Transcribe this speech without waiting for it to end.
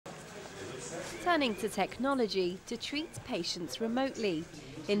turning to technology to treat patients remotely.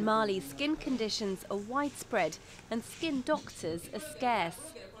 In Mali, skin conditions are widespread and skin doctors are scarce.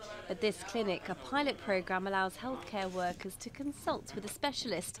 At this clinic, a pilot program allows healthcare workers to consult with a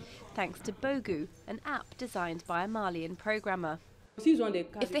specialist, thanks to Bogu, an app designed by a Malian programmer.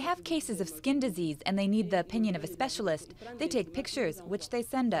 If they have cases of skin disease and they need the opinion of a specialist, they take pictures, which they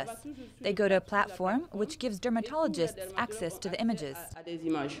send us. They go to a platform which gives dermatologists access to the images.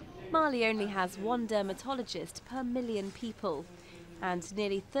 Mali only has one dermatologist per million people, and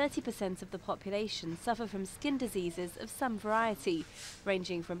nearly 30% of the population suffer from skin diseases of some variety,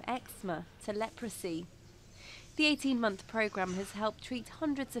 ranging from eczema to leprosy. The 18-month program has helped treat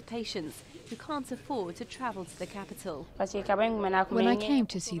hundreds of patients who can't afford to travel to the capital. When I came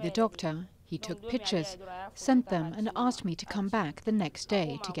to see the doctor, he took pictures, sent them and asked me to come back the next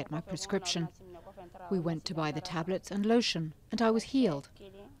day to get my prescription. We went to buy the tablets and lotion, and I was healed.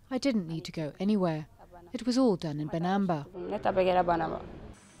 I didn't need to go anywhere. It was all done in Banamba.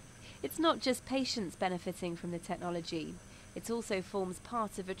 It's not just patients benefiting from the technology. It also forms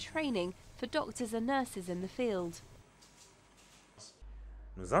part of a training for doctors and nurses in the field.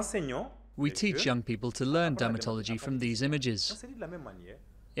 We teach young people to learn dermatology from these images.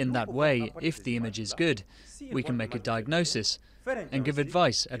 In that way, if the image is good, we can make a diagnosis and give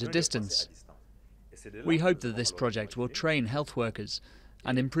advice at a distance. We hope that this project will train health workers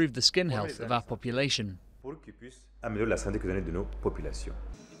and improve the skin health of our population.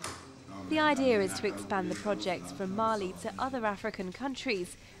 The idea is to expand the project from Mali to other African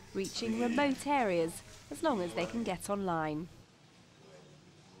countries, reaching remote areas as long as they can get online.